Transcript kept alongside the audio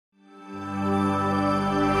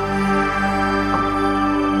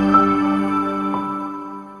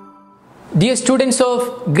Dear students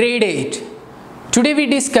of grade 8, today we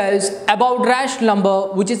discuss about rational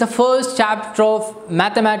number, which is the first chapter of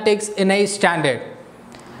mathematics in 8th standard.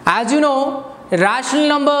 As you know, rational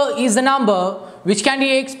number is a number which can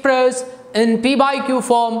be expressed in p by q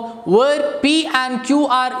form, where p and q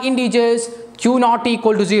are integers, q not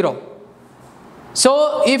equal to 0.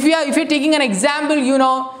 So if you're taking an example,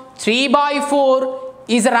 3 by 4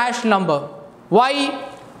 is a rational number. Why?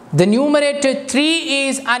 The numerator 3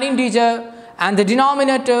 is an integer and the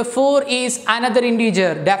denominator 4 is another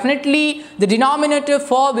integer. Definitely the denominator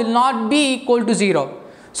 4 will not be equal to 0.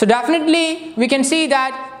 So definitely we can see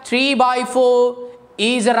that 3 by 4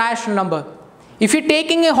 is a rational number. If you're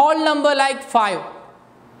taking a whole number like 5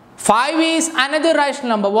 is another rational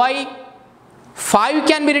number. Why? 5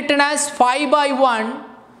 can be written as 5 by 1,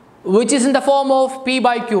 which is in the form of p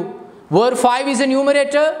by q, where 5 is a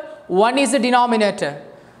numerator, 1 is the denominator.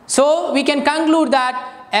 So we can conclude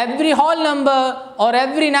that every whole number or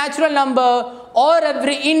every natural number or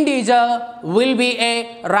every integer will be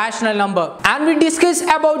a rational number. And we discuss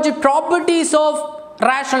about the properties of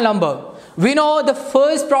rational number. We know the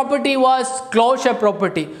first property was closure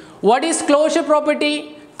property. What is closure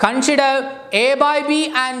property? Consider a by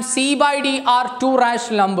b and c by d are two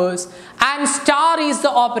rational numbers and star is the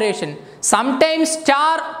operation. Sometimes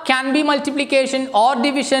star can be multiplication or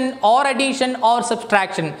division or addition or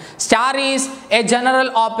subtraction. Star is a general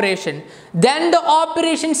operation. Then the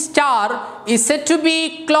operation star is said to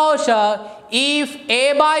be closure if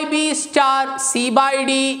a by b star c by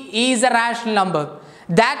d is a rational number.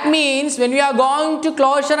 That means when we are going to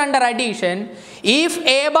closure under addition, if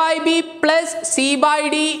a by b plus c by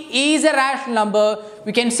d is a rational number,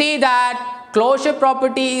 we can say that closure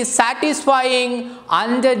property is satisfying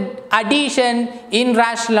under addition in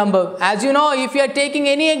rational number. As you know, if you are taking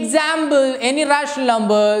any example, any rational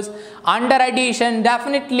numbers under addition,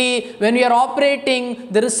 definitely when we are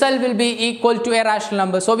operating, the result will be equal to a rational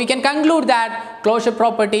number. So we can conclude that closure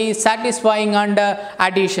property is satisfying under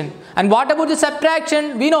addition. And what about the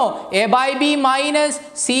subtraction? We know a by b minus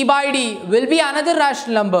c by d will be another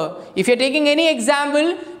rational number. If you are taking any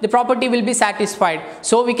example, the property will be satisfied.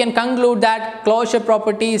 So we can conclude that closure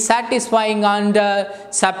property is satisfying under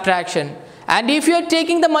subtraction. And if you are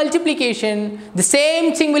taking the multiplication, the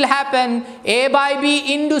same thing will happen, a by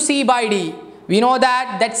b into c by d. We know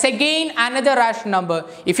that that's again another rational number.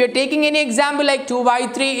 If you are taking any example like 2 by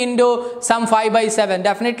 3 into some 5 by 7,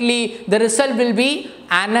 definitely the result will be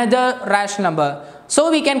another rational number. So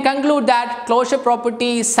we can conclude that closure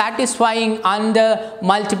property is satisfying under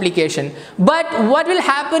multiplication. But what will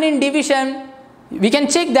happen in division? We can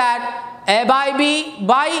check that a by b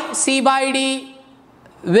by c by d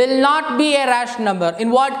will not be a rational number.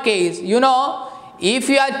 In what case? If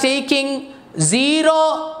you are taking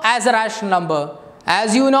 0 as a rational number,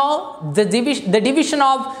 as you know, the division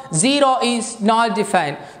of 0 is not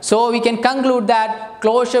defined. So we can conclude that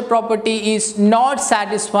closure property is not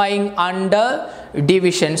satisfying under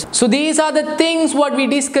division. So these are the things what we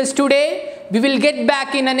discussed today. We will get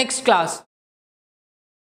back in the next class.